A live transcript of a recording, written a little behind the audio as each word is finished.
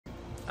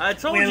I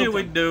told you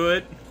we'd do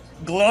it.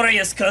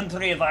 Glorious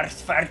country of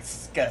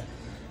Arsefarts.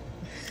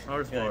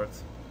 Arsefarts.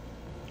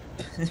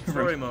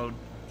 Story mode.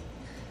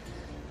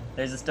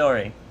 There's a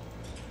story.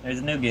 There's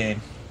a new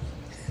game.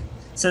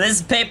 So this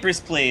is Papers,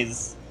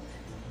 Please.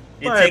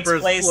 It takes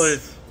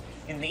place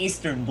in the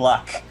Eastern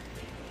Bloc.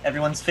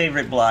 Everyone's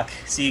favorite block.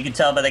 So you can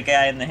tell by the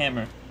guy in the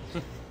hammer.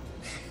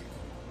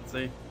 Let's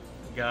see.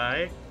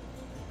 Guy.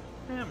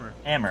 Hammer.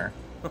 Hammer.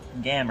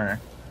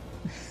 Gammer.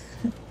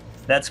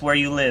 That's where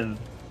you live.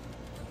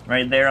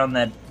 Right there on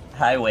that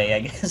highway, I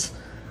guess.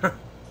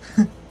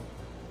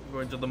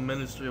 Going to the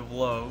Ministry of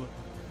Love.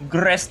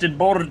 Grested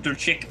border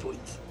checkpoint.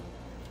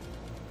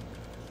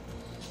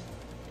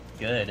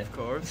 Good. Of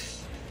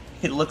course.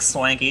 It looks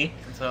swanky.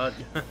 It's hot.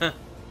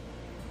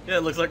 Yeah,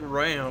 it looks like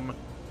Ram.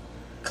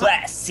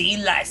 Class C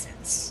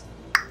license.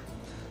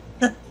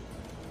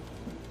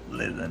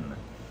 Listen.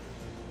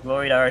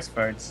 Glory to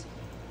Arsefarts.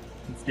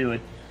 Let's do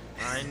it.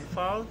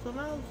 Einfalt and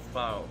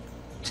asphalt.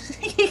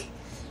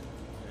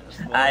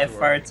 I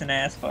farts and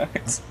ass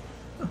farts.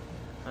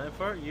 I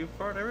fart, you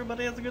fart,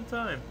 everybody has a good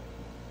time.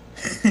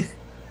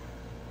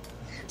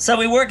 So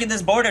we work at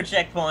this border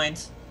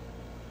checkpoint.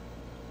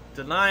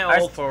 Deny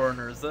all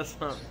foreigners, that's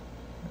not...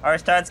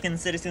 Arstotzkan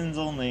citizens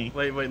only.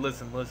 Wait,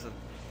 listen.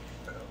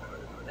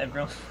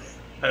 Everyone...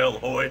 Hell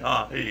hoy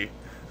ha-hee.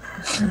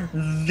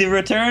 The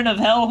return of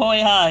Hell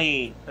Hoy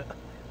Ha-hee.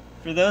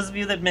 For those of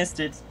you that missed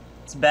it,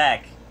 it's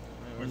back.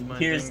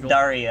 Here's jingle?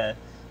 Daria.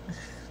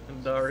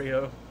 And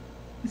Dario.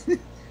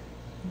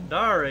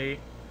 Dari.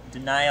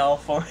 Deny all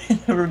for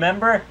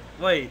remember?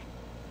 Wait.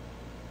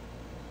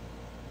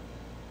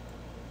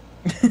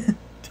 Good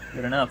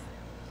enough.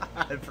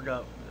 I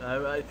forgot.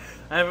 I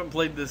haven't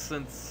played this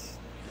since,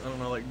 I don't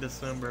know, like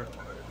December.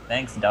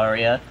 Thanks,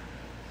 Daria.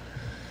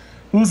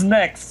 Who's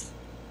next?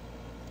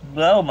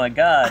 Oh my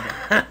god.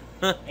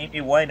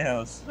 Amy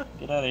Winehouse.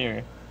 Get out of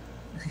here.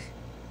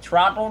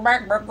 Trundle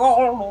back to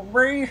go to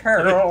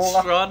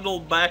rehab. Trundle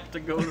back to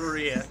go to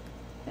rehab.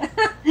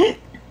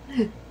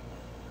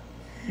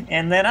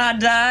 And then I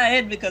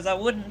died because I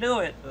wouldn't do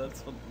it.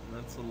 That's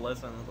a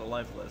lesson. That's a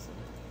life lesson.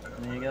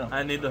 There you go.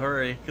 I need to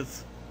hurry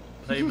because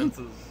payments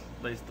is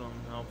based on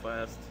how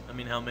fast. I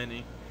mean, how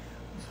many.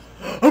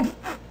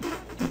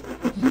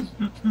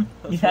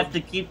 You have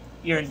to keep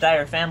your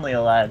entire family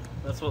alive.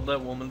 That's what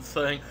that woman's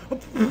saying.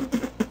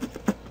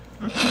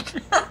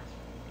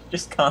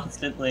 Just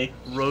constantly.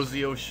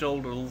 Rosie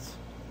shoulders.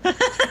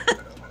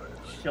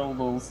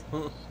 Shoulders.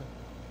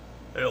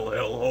 Hell,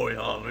 hoy,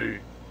 honey.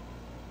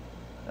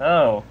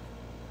 Oh.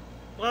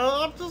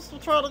 Well, I'm just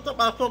trying to get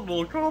my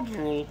under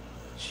control.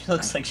 She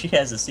looks like she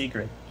has a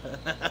secret.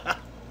 That's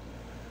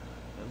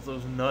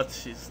those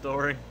nuts she's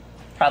storing.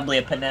 Probably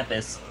a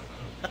Penepus.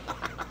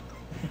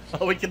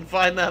 Oh, we can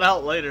find that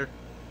out later.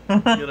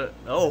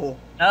 Oh.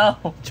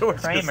 Oh.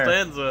 George Kramer.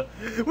 Costanza.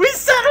 We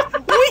said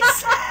it! We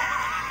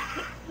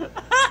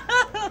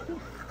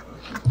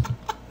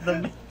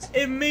said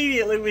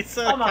Immediately we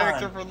said a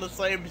character from the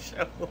same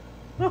show.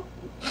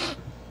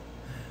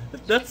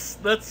 That's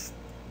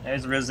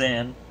There's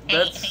Roseanne.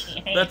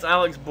 That's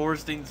Alex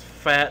Borstein's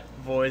fat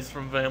voice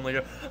from Family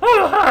Guy.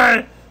 Oh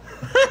hi!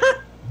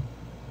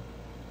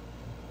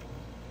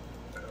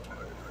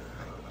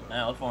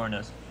 Now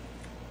foreigners.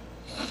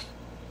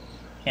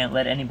 Can't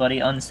let anybody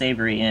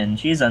unsavory in.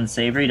 She's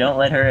unsavory, don't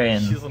let her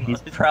in.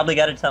 She's probably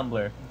got a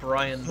Tumblr.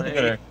 Brian Look May.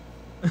 at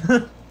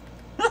her.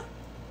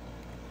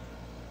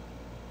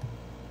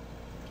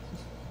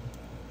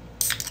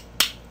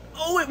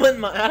 Oh, it went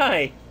in my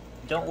eye!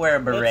 Don't wear a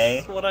beret.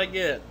 That's what I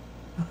get.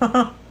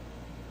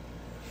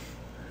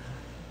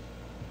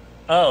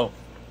 Oh.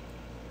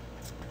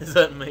 Is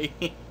that me?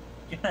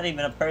 You're not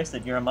even a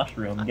person, you're a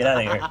mushroom. Get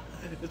out of here.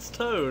 It's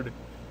Toad.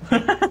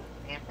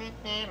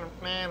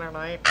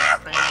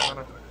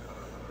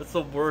 That's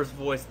the worst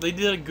voice. They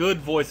did a good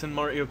voice in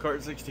Mario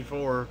Kart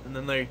 64, and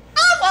then they...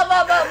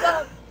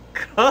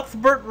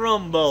 Cuthbert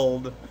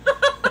Rumbold.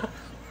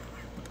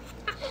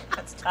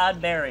 That's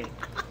Todd Berry.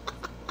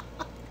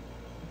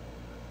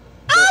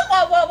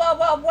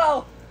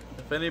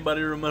 If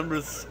anybody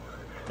remembers,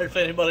 if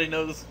anybody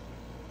knows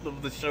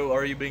of the show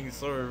Are You Being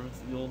Served,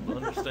 you'll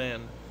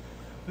understand.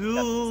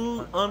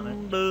 You'll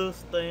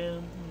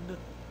understand.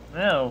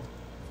 No.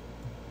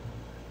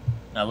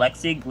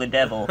 Alexi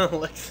Gledevil.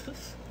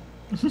 Alexis.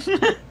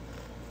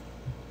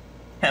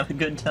 Have a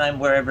good time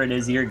wherever it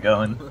is you're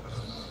going.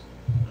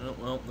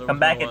 Well, come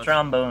back at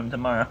trombone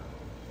tomorrow.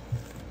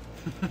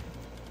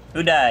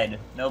 Who died?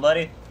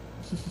 Nobody?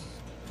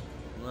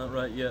 Not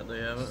right yet, they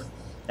haven't.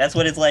 That's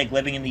what it's like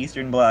living in the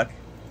Eastern Bloc.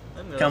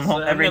 Come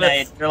home every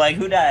night, you're like,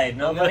 who died?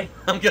 Nobody?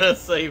 I'm gonna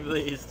save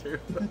the Easter.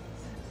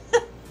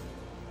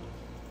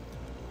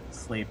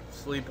 Sleep.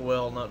 Sleep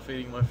well, not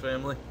feeding my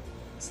family.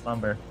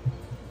 Slumber.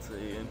 Let's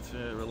see, and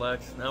to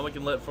relax. Now we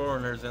can let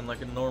foreigners in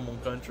like a normal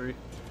country.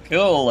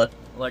 Cool.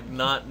 Like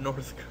not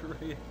North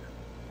Korea.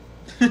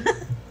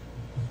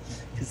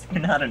 Because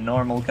they're not a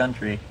normal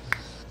country.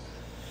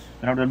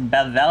 They don't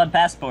have a valid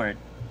passport.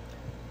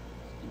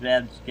 They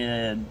have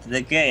to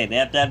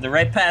have the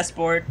right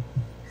passport,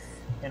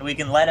 and we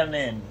can let them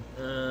in.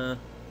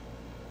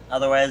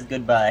 Otherwise,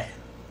 goodbye.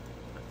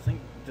 I think,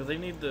 do they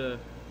need to...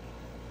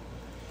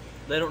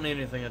 They don't need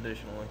anything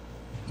additionally.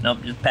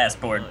 Nope, just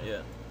passport. Not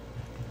yet.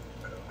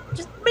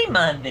 Just be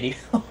mine video.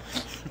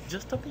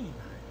 Just a beam.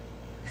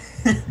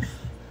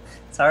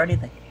 It's already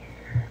there.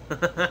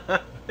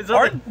 Is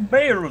Already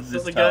there of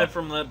this the guy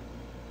from that...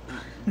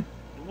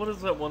 What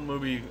is that one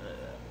movie?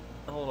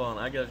 Hold on,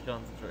 I gotta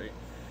concentrate.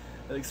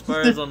 It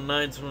expires on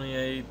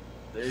 9/28/83.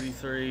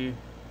 He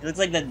looks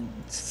like the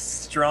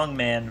strong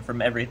man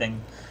from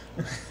everything.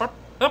 Up,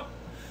 up.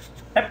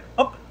 Hep,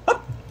 up,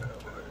 up.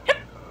 Hep.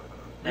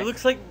 He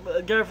looks like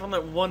a guy from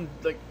that one,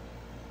 like...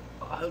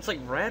 It's like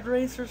Rad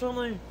Race or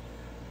something?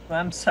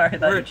 I'm sorry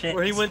about your chicks.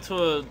 Where he went to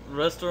a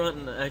restaurant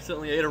and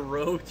accidentally ate a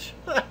roach.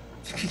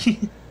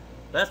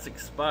 That's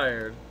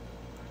expired.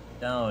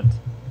 Don't.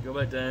 Go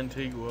back to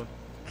Antigua.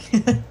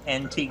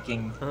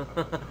 Antiquing.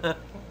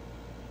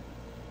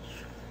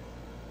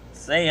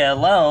 Say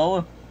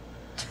hello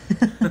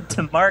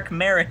to Mark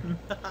Maron.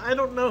 I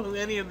don't know who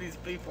any of these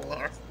people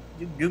are.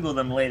 You Google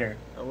them later.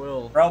 I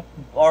will.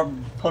 Or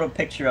put a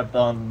picture up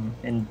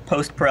in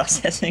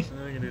post-processing.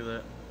 I can do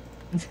that.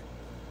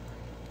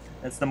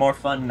 That's the more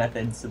fun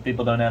method, so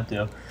people don't have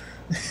to.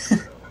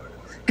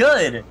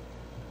 Good!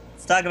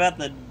 Let's talk about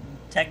the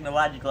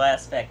technological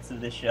aspects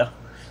of this show.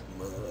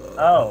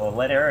 Oh,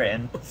 let her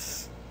in.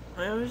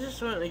 I was just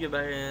trying to get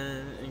back in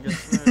and get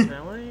to my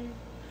family.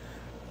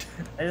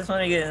 I just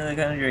want to get in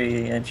the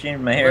country and change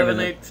my hair.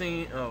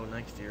 11/18. Oh,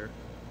 next year.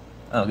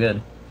 Oh,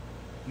 good.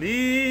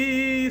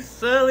 Me,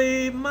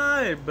 Sally,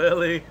 my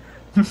belly.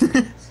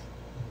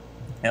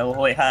 Oh,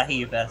 hoy, ha,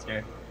 he,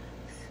 faster.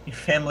 Your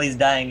family's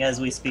dying as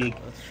we speak.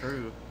 That's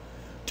true.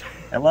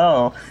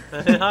 Hello.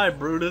 Hey, hi,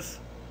 Brutus.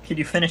 Could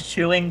you finish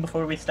chewing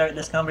before we start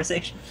this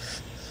conversation?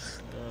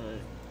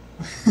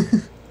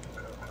 Alright.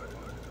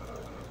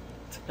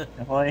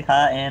 Ahoy,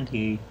 ha, and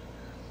he.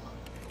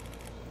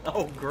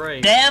 Oh,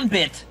 great. Damn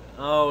it!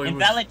 Oh,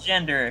 Invalid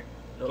gender.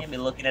 Can't be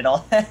looking at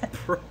all that.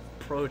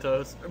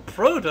 Protos.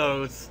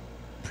 Protos!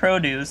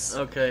 Produce.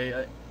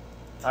 Okay,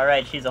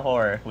 Alright, she's a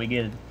whore. We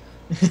get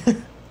it.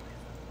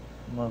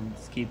 Well,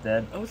 let's keep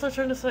that. what was I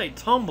trying to say?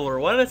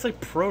 Tumblr. Why did I say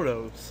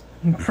Protos?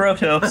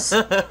 Protos.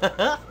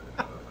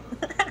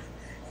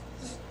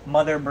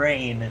 Mother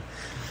brain.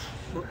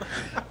 Oh,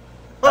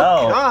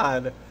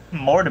 God!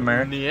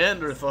 Mortimer.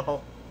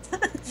 Neanderthal.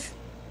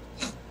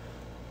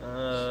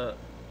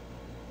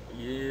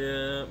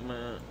 Yeah,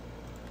 man.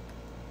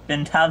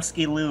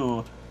 Bentovsky Lou.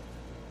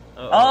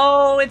 Uh-oh.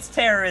 Oh, it's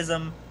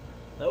terrorism.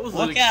 That was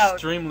Look an out.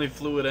 extremely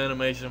fluid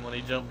animation when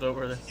he jumped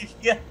over there.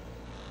 Yeah.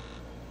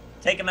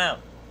 Take him out.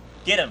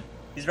 Get him.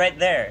 He's right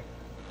there.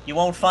 You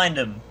won't find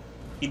him.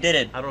 He did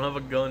it. I don't have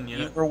a gun You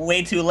yet. were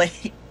way too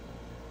late.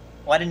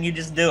 Why didn't you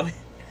just do it?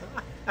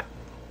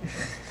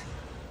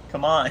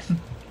 Come on.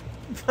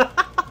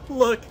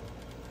 Look,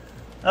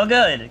 Oh,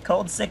 good.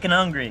 Cold, sick, and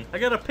hungry. I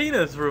got a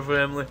penis for a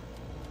family.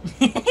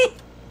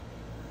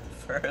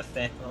 For a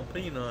family. Oh,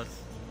 peanuts.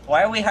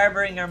 Why are we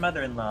harboring our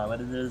mother-in-law? What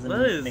does That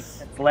it is- make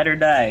sense? Let her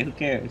die. Who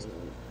cares?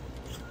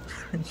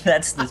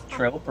 That's the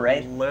trope,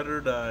 right? Let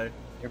her die.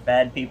 You're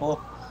bad people.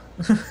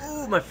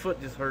 Ooh, my foot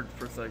just hurt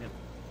for a second.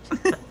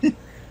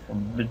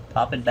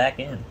 Pop it back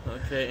in.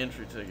 Okay,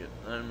 entry ticket.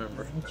 I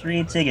remember.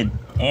 Entry ticket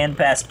and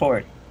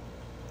passport.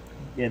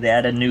 Yeah, they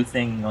add a new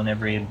thing on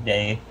every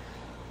day.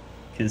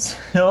 Cause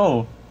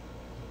oh,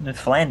 the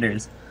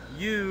Flanders.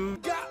 You.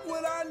 Got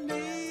what I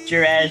need.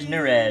 Jiraj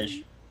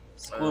Niraj.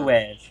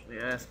 Squooage.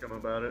 Yeah, ask him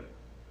about it.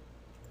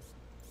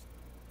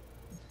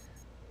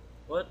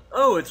 What?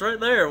 Oh, it's right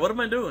there. What am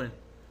I doing?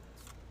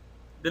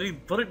 Did he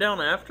put it down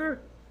after?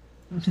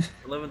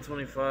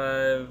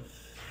 11:25.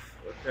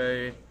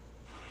 Okay.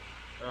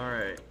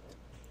 Alright.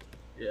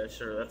 Yeah,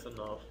 sure, that's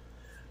enough.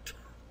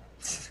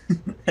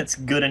 That's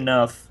good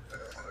enough.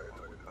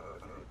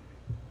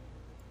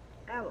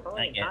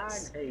 I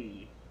guess.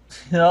 Hey.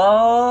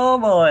 Oh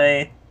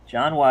boy,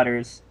 John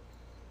Waters.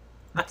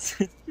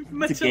 You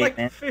mentioned gay like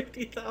man.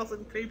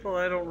 50,000 people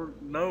I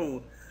don't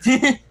know.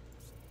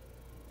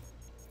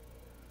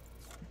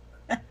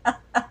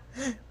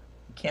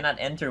 Cannot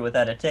enter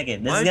without a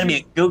ticket. This Why is gonna did be a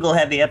you-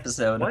 Google-heavy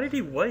episode. Why did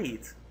he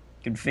wait?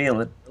 Can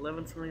feel it.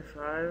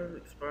 11:25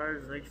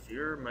 expires next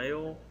year.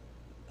 Mail.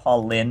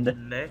 Paul Lind.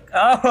 Neck.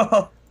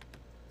 Oh,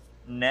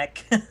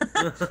 neck.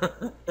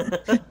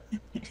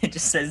 It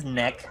just says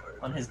neck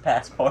on his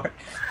passport.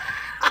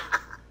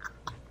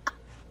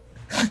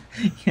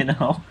 You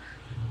know,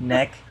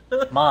 neck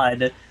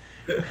mod.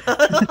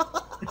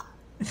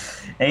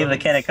 Ava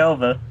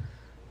Kenikova.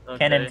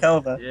 Okay.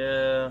 Kenikova.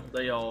 Yeah,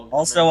 they all.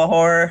 Also a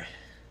horror.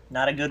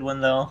 Not a good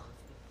one though,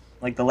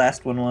 like the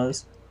last one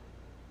was.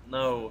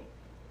 No.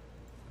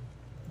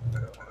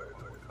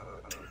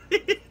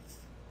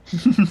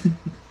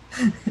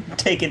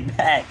 Take it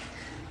back.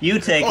 You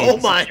take Oh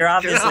it. my You're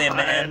obviously God. a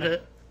man.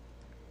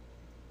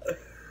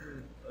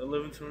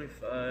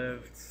 11:25.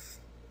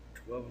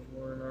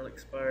 12:01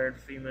 unexpired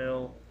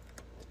female.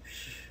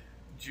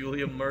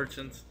 Julia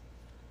Merchant.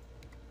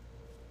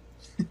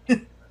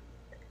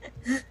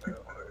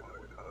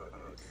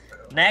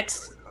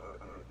 Next.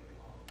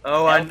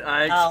 Oh, I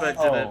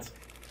expected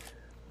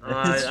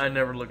Oh. it. I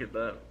never look at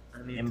that.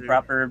 I need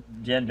Improper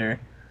gender.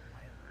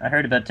 I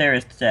heard about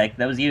terrorist attack.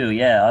 That was you,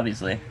 yeah,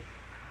 obviously.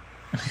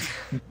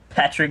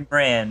 Patrick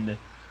Brand.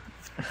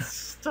 to.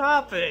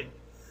 Stop it!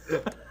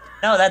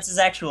 No, that's his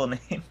actual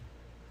name.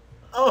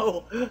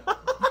 Oh!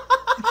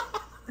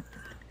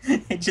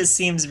 It just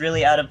seems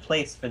really out of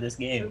place for this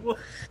game.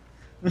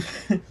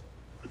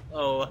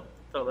 Oh, I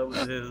thought that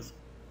was his.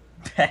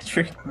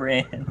 Patrick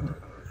Brand.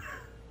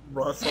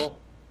 Russell?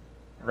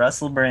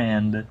 Russell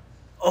Brand.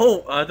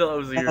 Oh, I thought that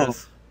was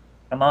yours.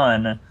 Come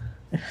on.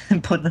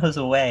 Put those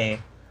away.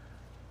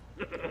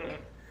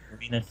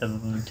 Marina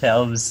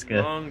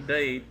Telvska. Wrong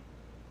date.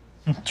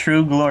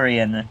 True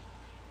Glorian.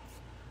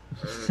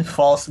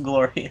 False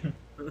Glorian.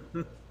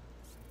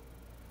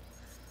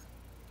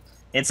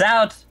 It's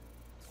out!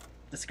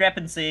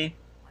 Discrepancy.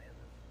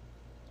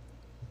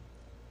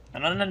 I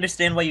don't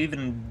understand why you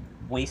even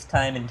waste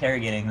time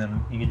interrogating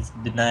them. You can just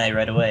deny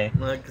right away.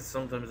 Well, because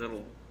sometimes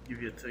it'll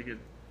give you a ticket.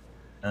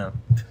 Oh.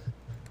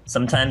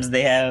 Sometimes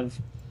they have...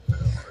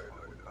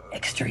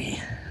 Extra.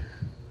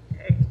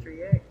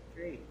 Extra.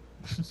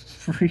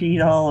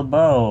 Read all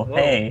above. Whoa.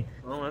 Hey.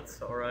 Oh,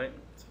 that's alright.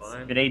 It's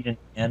fine. Good agent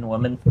and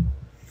woman.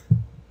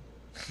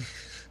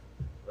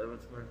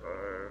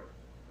 1125.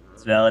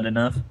 It's valid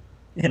enough.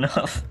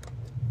 Enough.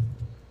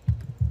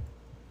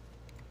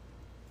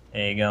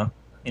 There you go.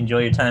 Enjoy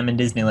your time in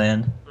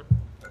Disneyland.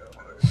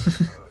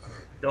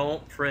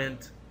 Don't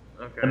print.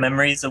 Okay. The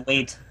memories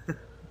await.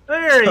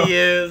 There he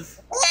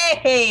is!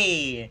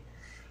 Hey!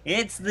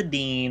 It's the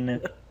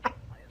Dean.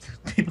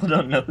 People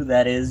don't know who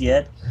that is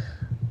yet.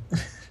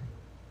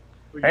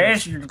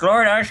 It's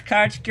Lord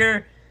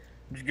Arsefarts,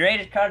 the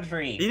greatest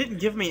country. He didn't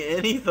give me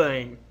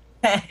anything.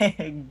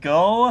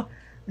 Go.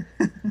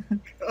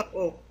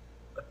 Oh.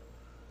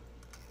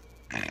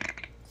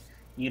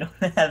 You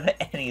don't have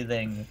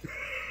anything.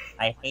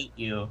 I hate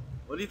you.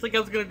 What do you think I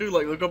was gonna do?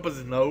 Like look up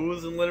his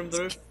nose and let him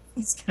through?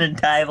 He's gonna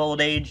die of old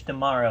age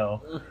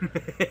tomorrow.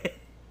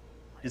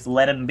 Just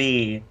let him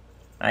be.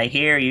 I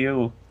hear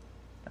you.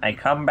 I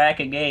come back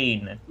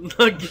again.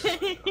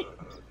 Again?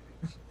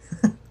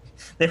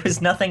 There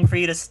was nothing for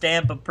you to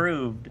stamp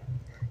approved.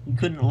 You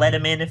couldn't let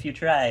him in if you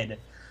tried.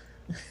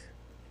 Let's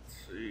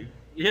see.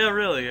 Yeah,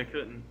 really, I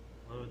couldn't.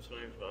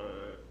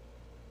 1125.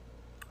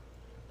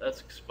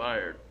 That's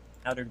expired.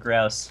 Outer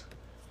Grouse.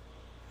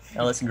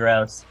 Ellis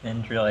Grouse.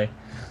 Enjoy.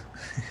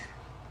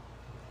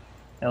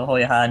 El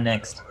Hoya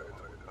next.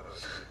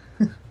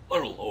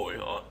 Little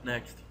Loya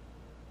next.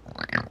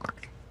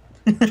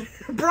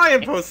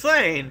 Brian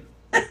Posehn!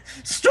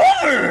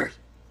 Store!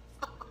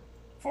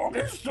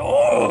 Fucking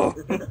store!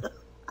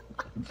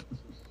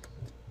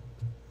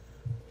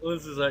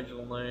 What's his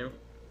actual name?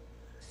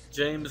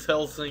 James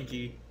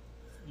Helsinki.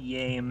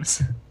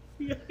 Yames.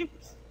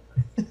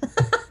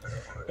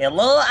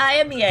 Hello, I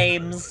am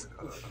Yames.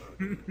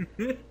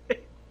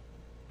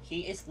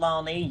 He is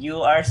Lonnie,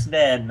 you are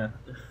Sven.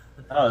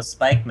 Oh,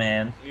 Spike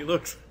Man. He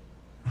looks...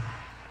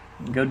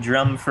 Go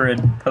drum for a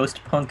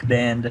post-punk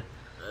band.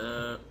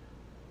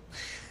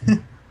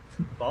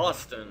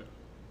 Boston.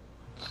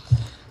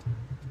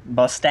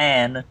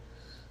 Boston.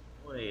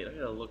 Wait, I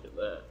gotta look at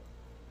that.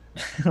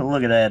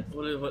 Look at that.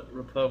 What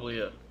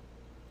Republia?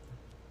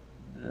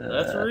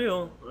 That's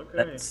real. Okay.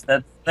 That's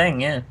the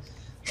thing, yeah.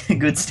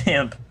 Good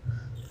stamp.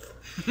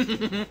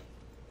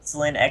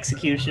 Excellent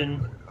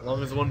execution. As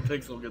long as one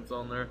pixel gets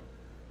on there.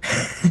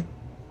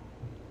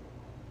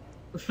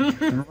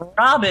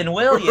 Robin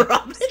Williams.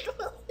 Robin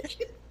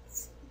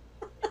Williams.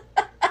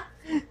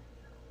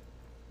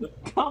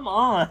 Come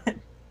on.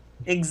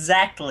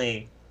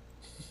 Exactly.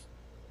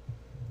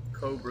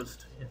 Cobra's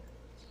tail.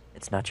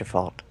 It's not your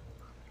fault.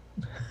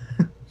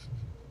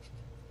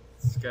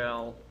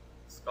 Skull.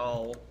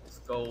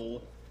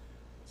 Skull.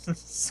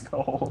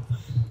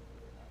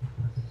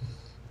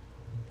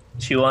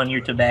 Chew on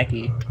your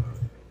tobacco.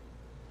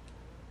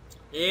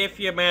 If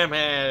your ma'am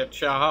had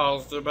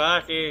Charles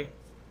tobacco.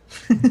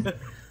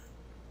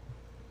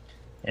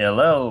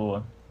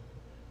 Hello.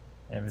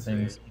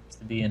 Everything seems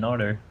to be in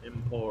order.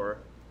 Impor.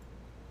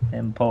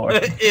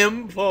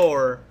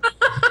 Impor.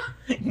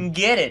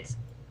 Get it.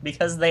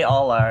 Because they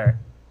all are.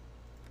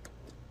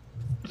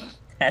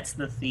 That's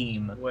the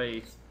theme.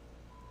 Wait.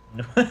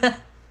 Alright.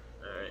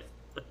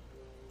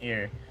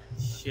 Here.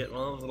 Shit,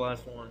 well, that was the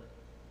last one.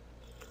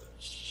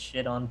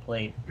 Shit on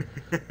plate.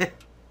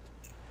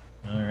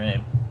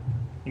 Alright.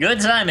 Good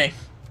timing.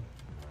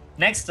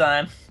 Next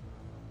time.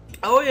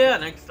 Oh yeah,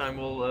 next time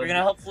we'll... we're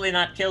gonna hopefully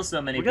not kill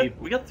so many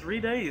people. We got 3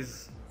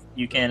 days.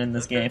 You can in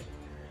this game.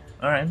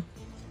 Alright.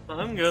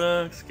 I'm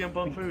gonna skimp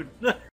on food.